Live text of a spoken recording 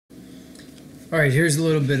All right, here's a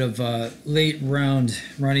little bit of late round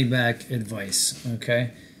running back advice.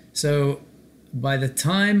 Okay, so by the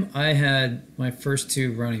time I had my first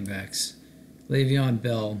two running backs, Le'Veon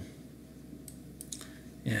Bell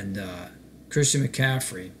and Christian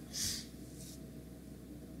McCaffrey,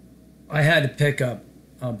 I had to pick up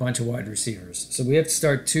a bunch of wide receivers. So we have to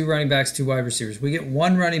start two running backs, two wide receivers. We get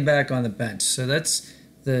one running back on the bench. So that's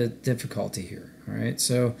the difficulty here. All right,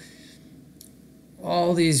 so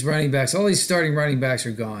all these running backs, all these starting running backs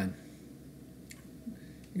are gone.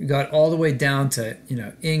 You got all the way down to,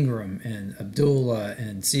 Ingram and Abdullah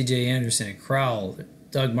and C.J. Anderson and Crowell,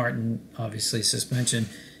 Doug Martin, obviously suspension.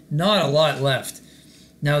 Not a lot left.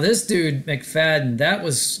 Now this dude McFadden, that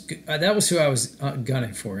was who I was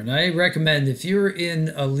gunning for, and I recommend if you're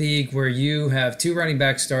in a league where you have two running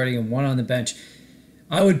backs starting and one on the bench,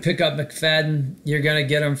 I would pick up McFadden. You're gonna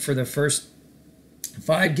get him for the first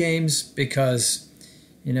 5 games because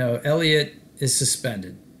Elliott is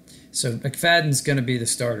suspended. So McFadden's going to be the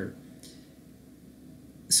starter.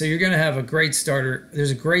 So you're going to have a great starter.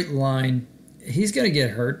 There's a great line. He's going to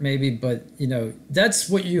get hurt maybe, but that's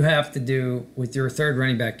what you have to do with your third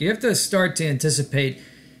running back. You have to start to anticipate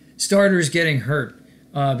starters getting hurt.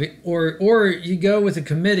 Or you go with a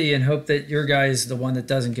committee and hope that your guy is the one that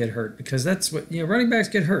doesn't get hurt, because that's what, running backs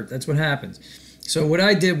get hurt. That's what happens. So what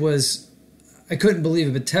I did was, I couldn't believe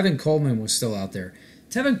it, but Tevin Coleman was still out there.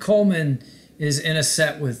 Tevin Coleman is in a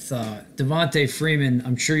set with Devontae Freeman,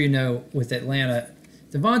 I'm sure you know, with Atlanta.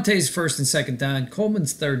 Devontae's first and second down.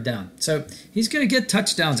 Coleman's third down. So he's going to get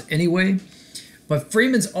touchdowns anyway, but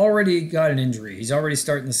Freeman's already got an injury. He's already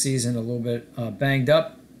starting the season a little bit banged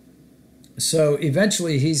up. So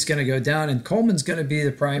eventually he's going to go down, and Coleman's going to be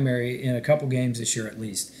the primary in a couple games this year at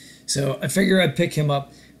least. So I figure I'd pick him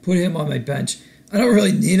up, put him on my bench. I don't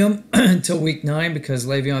really need him until week 9 because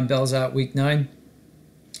Le'Veon Bell's out week 9.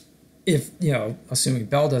 If, assuming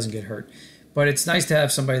Bell doesn't get hurt. But it's nice to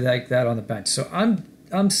have somebody like that on the bench. So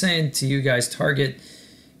I'm saying to you guys, target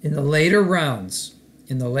in the later rounds.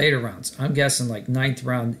 I'm guessing like 9th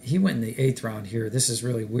round. He went in the 8th round here. This is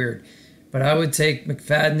really weird. But I would take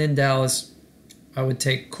McFadden in Dallas. I would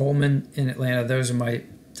take Coleman in Atlanta. Those are my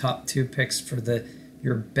top 2 picks for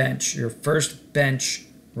your bench, your first bench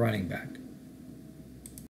running back.